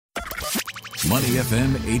Money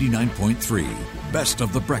FM 89.3, best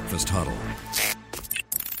of the breakfast huddle.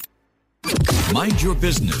 Mind your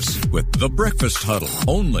business with The Breakfast Huddle,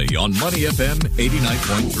 only on Money FM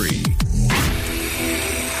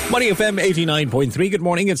 89.3. Money FM 89.3. Good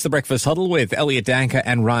morning. It's The Breakfast Huddle with Elliot Danker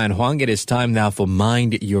and Ryan Huang. It is time now for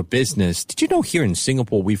Mind Your Business. Did you know here in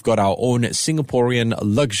Singapore, we've got our own Singaporean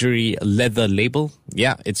luxury leather label?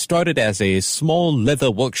 Yeah, it started as a small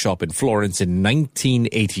leather workshop in Florence in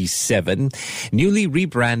 1987. Newly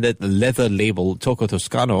rebranded leather label Tocco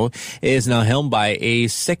Toscano is now helmed by a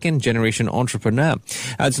second-generation entrepreneur.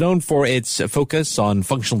 It's known for its focus on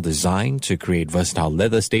functional design to create versatile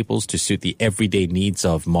leather staples to suit the everyday needs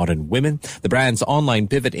of modern women. The brand's online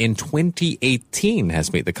pivot in 2018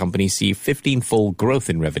 has made the company see 15-fold growth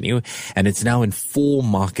in revenue, and it's now in 4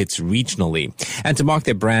 markets regionally. And to mark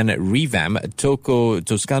their brand revamp, Tocco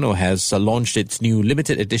Toscano has launched its new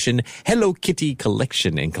limited edition Hello Kitty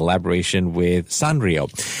collection in collaboration with Sanrio.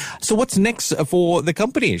 So what's next for the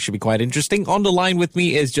company? It should be quite interesting. On the line with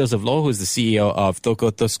me is Joseph Loh, who's the CEO of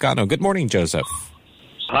Tocco Toscano. Good morning, Joseph.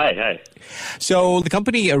 Hi. So the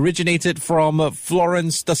company originated from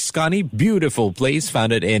Florence, Tuscany, beautiful place,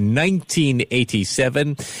 founded in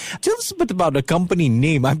 1987. Tell us a bit about the company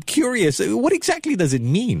name. I'm curious, what exactly does it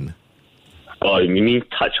mean? Oh, you mean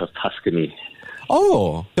Touch of Tuscany.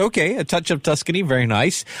 Oh, okay, a touch of Tuscany, very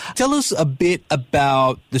nice. Tell us a bit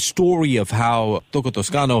about the story of how Tocco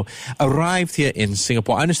Toscano arrived here in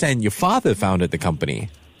Singapore. I understand your father founded the company.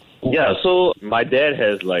 Yeah, so my dad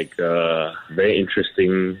has a very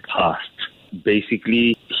interesting past.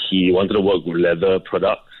 Basically, he wanted to work with leather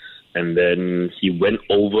products, and then he went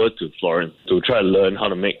over to Florence to try to learn how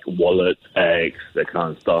to make wallets, bags, that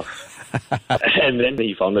kind of stuff. And then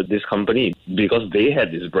he founded this company because they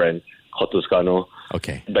had this brand called Toscano.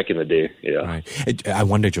 Okay. Back in the day, yeah. Right. I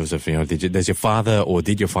wonder, Joseph, did your father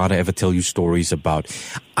ever tell you stories about,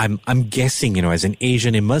 I'm guessing, as an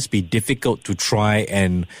Asian, it must be difficult to try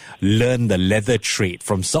and learn the leather trade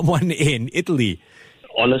from someone in Italy.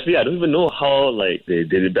 Honestly, I don't even know how they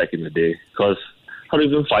did it back in the day, because how do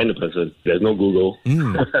you even find a person? There's no Google.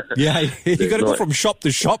 Yeah, you got to go from shop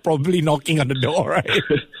to shop, probably knocking on the door, right?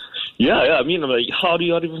 Yeah, I mean, how do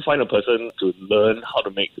you even find a person to learn how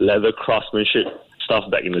to make leather craftsmanship stuff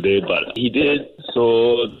back in the day? But he did,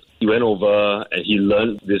 so he went over and he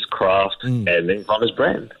learned this craft and then he found his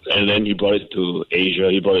brand. And then he brought it to Asia,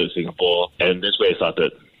 he brought it to Singapore, and that's where it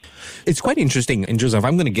started. It's quite interesting. And Joseph,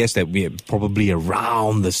 I'm going to guess that we're probably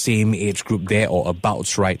around the same age group there or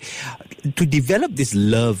abouts, right? To develop this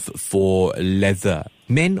love for leather,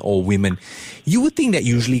 men or women, you would think that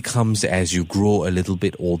usually comes as you grow a little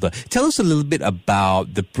bit older. Tell us a little bit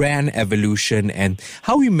about the brand evolution and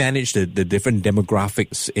how you manage the different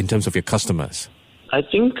demographics in terms of your customers. I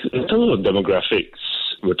think in terms of demographics,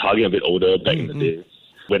 we're targeting a bit older back in the day.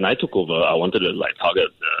 When I took over, I wanted to target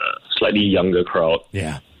a slightly younger crowd.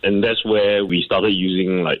 Yeah. And that's where we started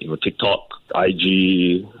using TikTok,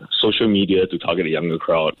 IG, social media to target a younger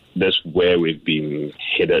crowd. That's where we've been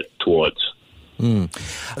headed towards.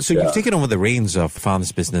 So you've taken over the reins of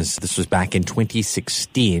father's business. This was back in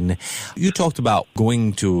 2016. You talked about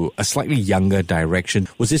going to a slightly younger direction.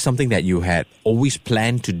 Was this something that you had always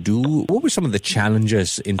planned to do? What were some of the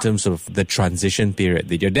challenges in terms of the transition period?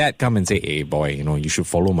 Did your dad come and say, hey, boy, you should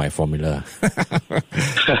follow my formula?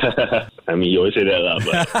 I mean, you always say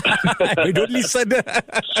that, but... You don't listen.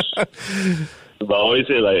 But I always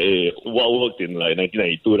say, hey, what worked in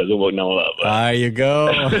 1992 doesn't work now. There you go.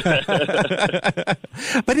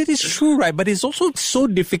 But it is true, right? But it's also so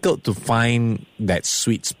difficult to find that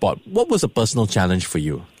sweet spot. What was a personal challenge for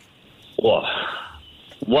you? Wow.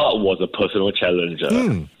 What was a personal challenge?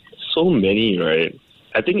 So many, right?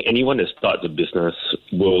 I think anyone that starts a business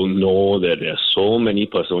will know that there are so many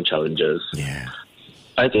personal challenges. Yeah.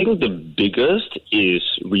 I think the biggest is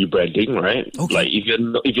rebranding, right? Okay. If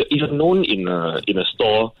you're known in a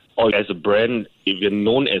store or as a brand, if you're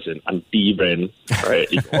known as an auntie brand,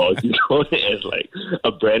 right? Or you're known as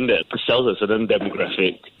a brand that sells a certain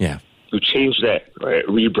demographic. Yeah. To change that, right?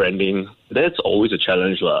 Rebranding, that's always a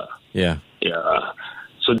challenge, Yeah. Yeah.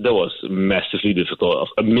 So that was massively difficult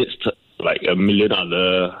amidst a million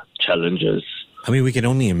other challenges. I mean, we can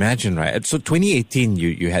only imagine, right? So 2018,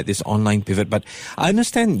 you had this online pivot, but I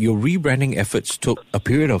understand your rebranding efforts took a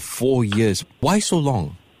period of 4 years. Why so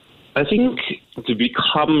long? I think to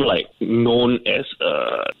become known as,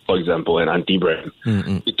 for example, an auntie brand,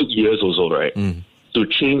 it took years also, right? To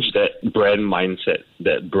change that brand mindset,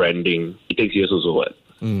 that branding, it takes years also, what?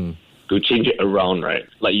 To change it around, right?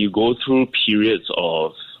 You go through periods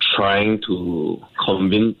of trying to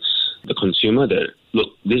convince the consumer that, look,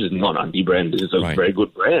 this is not an auntie brand. This is a very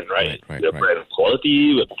good brand, right? We're a brand of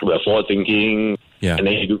quality, we're forward-thinking, and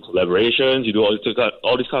then you do collaborations, you do all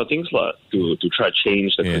these kind of things to try to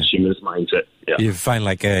change the consumer's mindset. Yeah. You find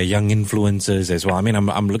like young influencers as well. I mean,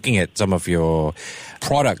 I'm looking at some of your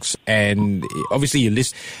products, and obviously you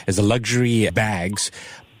list as a luxury bags,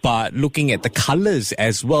 but looking at the colors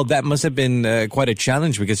as well, that must have been quite a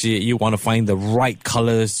challenge because you want to find the right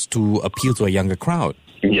colors to appeal to a younger crowd.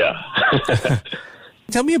 Yeah.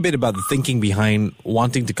 Tell me a bit about the thinking behind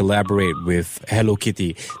wanting to collaborate with Hello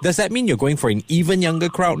Kitty. Does that mean you're going for an even younger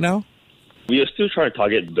crowd now? We are still trying to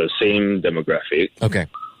target the same demographic. Okay.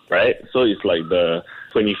 Right? So it's like the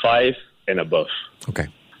 25 and above. Okay.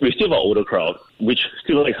 We still have an older crowd, which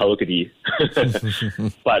still likes Hello Kitty.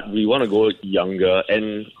 But we want to go younger.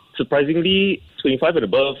 And surprisingly, 25 and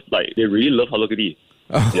above, like, they really love Hello Kitty.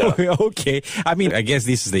 Oh, yeah. Okay. I mean, I guess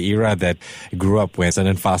this is the era that grew up where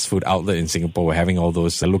certain fast food outlet in Singapore were having all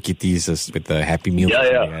those Hello Kitties with the Happy Meal.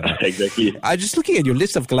 Yeah, exactly. Just looking at your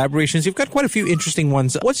list of collaborations, you've got quite a few interesting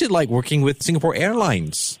ones. What's it like working with Singapore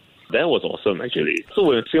Airlines? That was awesome, actually. So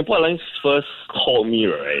when Singapore Airlines first called me,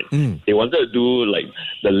 right, they wanted to do like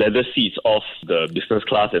the leather seats off the business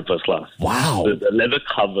class and first class. Wow. The leather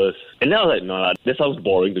covers. And then I was like, no, that sounds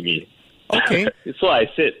boring to me. Okay. So I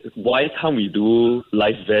said, why can't we do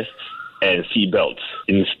life vests and seat belts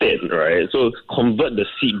instead, right? So convert the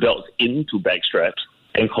seat belts into bag straps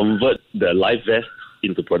and convert the life vests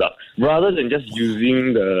into products, rather than just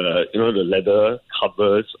using the leather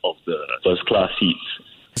covers of the first class seats.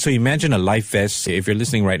 So imagine a life vest. If you're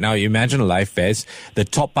listening right now, you imagine a life vest. The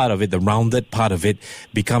top part of it, the rounded part of it,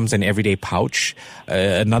 becomes an everyday pouch.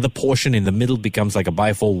 Another portion in the middle becomes like a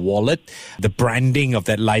bifold wallet. The branding of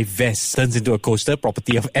that life vest turns into a coaster,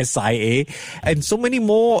 property of SIA. And so many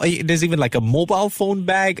more. There's even like a mobile phone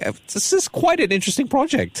bag. This is quite an interesting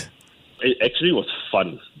project. It actually was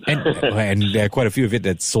fun. And there are quite a few of it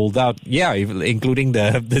that sold out. Yeah, including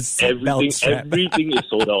the belt strap. Everything is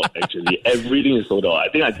sold out, actually. Everything is sold out. I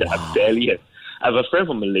think I barely have... I have a friend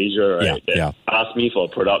from Malaysia, right, that asked me for a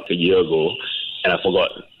product a year ago, and I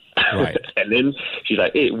forgot. Right. And then she's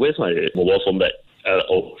like, hey, where's my mobile phone bag?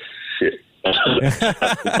 Oh, shit. Well,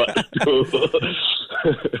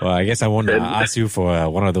 I guess I want to ask you for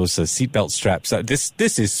one of those seatbelt straps.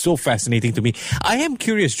 This is so fascinating to me. I am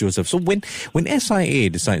curious, Joseph. So when SIA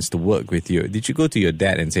decides to work with you, did you go to your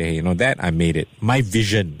dad and say, hey, Dad, I made it. My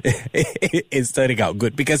vision is turning out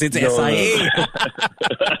good because it's SIA.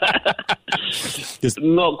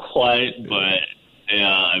 Not quite, but yeah,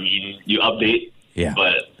 I mean, you update,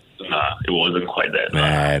 but it wasn't quite that.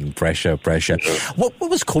 Man, pressure. What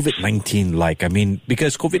was COVID-19 like? I mean,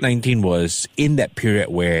 because COVID-19 was in that period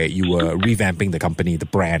where you were revamping the company, the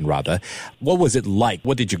brand rather. What was it like?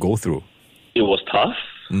 What did you go through? It was tough,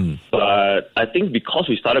 but I think because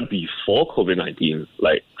we started before COVID-19,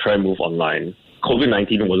 like try and move online,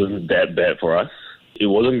 COVID-19 wasn't that bad for us. It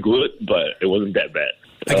wasn't good, but it wasn't that bad.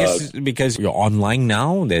 I guess because you're online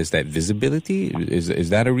now, there's that visibility.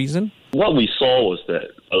 Is that a reason? What we saw was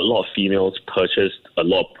that a lot of females purchased a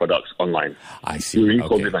lot of products online. I see. During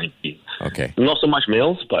COVID-19. Okay. Not so much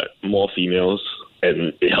males, but more females,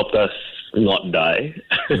 and it helped us not die.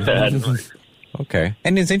 Okay.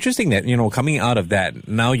 And it's interesting that, coming out of that,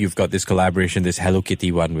 now you've got this collaboration, this Hello Kitty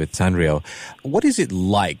one with Sanrio. What is it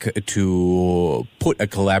like to put a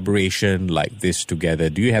collaboration like this together?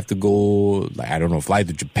 Do you have to go, fly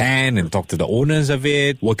to Japan and talk to the owners of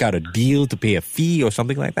it, work out a deal to pay a fee or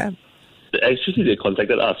something like that? Actually, they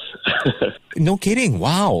contacted us. No kidding.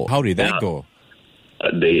 Wow. How did that go?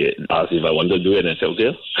 They asked if I wanted to do it, and I said,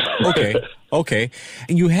 okay. Okay.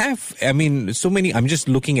 You have, so many, I'm just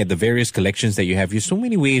looking at the various collections that you have. You have so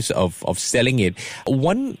many ways of selling it.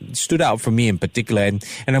 One stood out for me in particular, and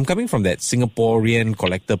I'm coming from that Singaporean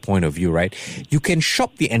collector point of view, right? You can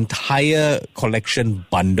shop the entire collection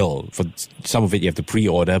bundle. For some of it, you have to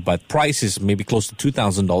pre-order, but price is maybe close to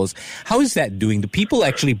 $2,000. How is that doing? Do people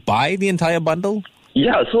actually buy the entire bundle?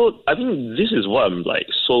 Yeah, so, this is what I'm,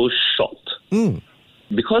 so shocked.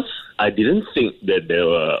 Because I didn't think that they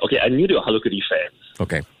were... Okay, I knew they were Hello Kitty fans.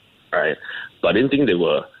 Okay. Right? But I didn't think they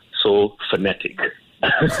were so fanatic.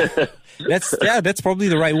 That's probably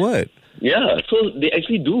the right word. Yeah, so they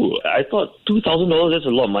actually do. I thought $2,000, that's a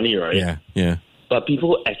lot of money, right? Yeah. But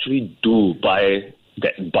people actually do buy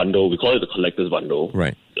that bundle. We call it the collector's bundle.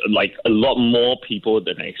 Right. A lot more people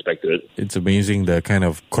than I expected. It's amazing the kind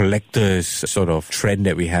of collector's sort of trend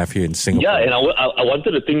that we have here in Singapore. Yeah, and I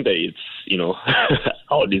wanted to think that it's,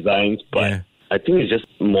 our designs, but I think it's just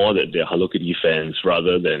more that they're Hello Kitty fans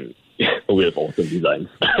rather than, we have awesome designs.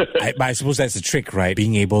 I suppose that's the trick, right?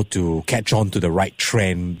 Being able to catch on to the right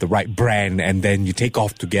trend, the right brand, and then you take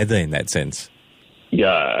off together in that sense.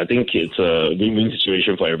 Yeah, I think it's a win-win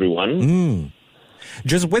situation for everyone.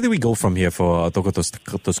 Just where do we go from here for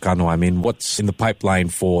Tocco Toscano? I mean, what's in the pipeline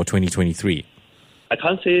for 2023? I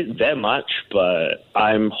can't say that much, but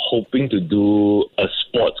I'm hoping to do a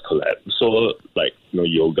sports collab. So, like,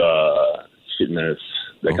 yoga, fitness,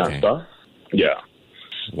 that kind of stuff. Yeah.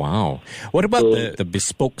 Wow. What about the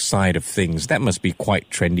bespoke side of things? That must be quite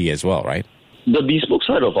trendy as well, right? The bespoke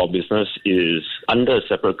side of our business is under a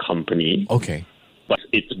separate company. Okay. But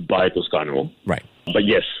it's by Toscano. Right. But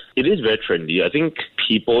yes, it is very trendy. I think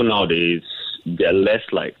people nowadays, they're less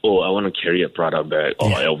like, I want to carry a Prada bag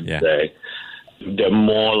or LV bag. They're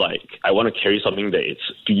more like, I want to carry something that is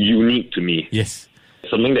unique to me. Yes.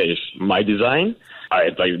 Something that is my design.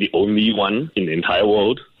 I'm like the only one in the entire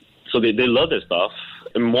world. So they love that stuff.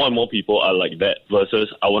 And more people are like that versus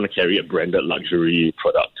I want to carry a branded luxury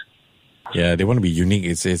product. Yeah, they want to be unique.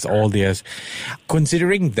 It's all theirs.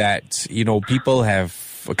 Considering that, people have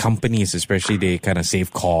companies, especially, they kind of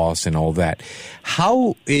save costs and all that.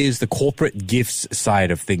 How is the corporate gifts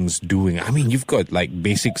side of things doing? I mean, you've got like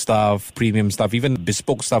basic stuff, premium stuff, even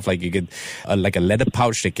bespoke stuff, like you get like a leather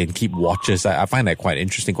pouch that can keep watches. I find that quite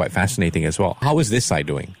interesting, quite fascinating as well. How is this side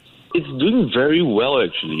doing? It's doing very well,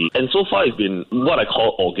 actually. And so far, it's been what I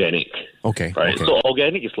call organic. Okay. Right. Okay. So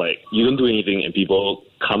organic is like you don't do anything and people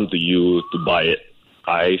come to you to buy it.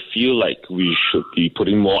 I feel like we should be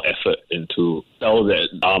putting more effort into sell that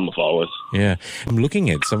arm of ours. Yeah. I'm looking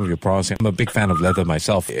at some of your products. I'm a big fan of leather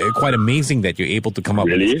myself. Quite amazing that you're able to come up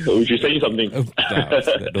with... Really? We should say something.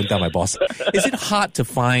 Don't tell my boss. Is it hard to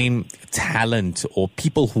find talent or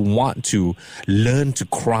people who want to learn to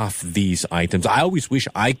craft these items? I always wish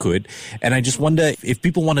I could. And I just wonder if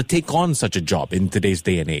people want to take on such a job in today's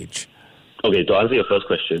day and age. Okay, to answer your first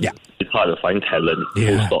question, it's hard to find talent.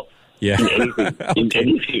 Full stop. Yeah. In anything,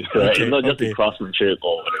 anything, right? Okay. It's not just in craftsmanship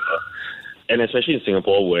or whatever. And especially in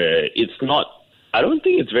Singapore, where it's not, I don't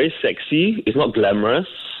think it's very sexy. It's not glamorous.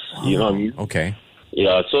 You know what I mean? Okay.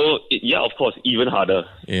 Yeah, so, of course, even harder.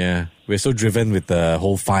 Yeah. We're so driven with the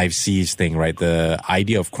whole 5 C's thing, right? The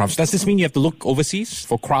idea of crafts. Does this mean you have to look overseas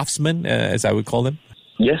for craftsmen, as I would call them?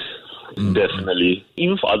 Yes, definitely.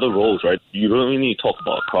 Even for other roles, right? You don't really need to talk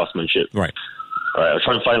about craftsmanship. Right. All right, I was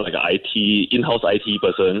trying to find like an in-house IT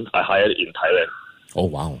person. I hired in Thailand. Oh,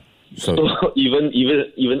 wow. So even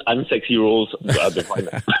unsexy roles I have to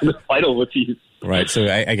find overseas. Right, so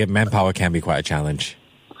I get manpower can be quite a challenge.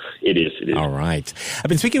 It is. All right. I've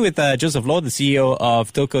been speaking with Joseph Law, the CEO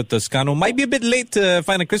of Tocco Toscano. Might be a bit late to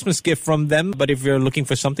find a Christmas gift from them, but if you're looking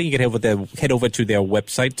for something, you can head over to their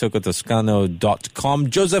website, toccotoscano.com.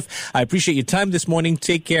 Joseph, I appreciate your time this morning.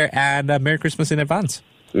 Take care and Merry Christmas in advance.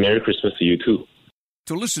 Merry Christmas to you too.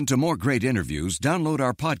 To listen to more great interviews, download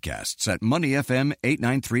our podcasts at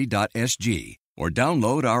moneyfm893.sg or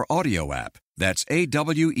download our audio app. That's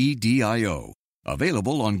AWEDIO.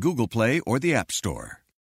 Available on Google Play or the App Store.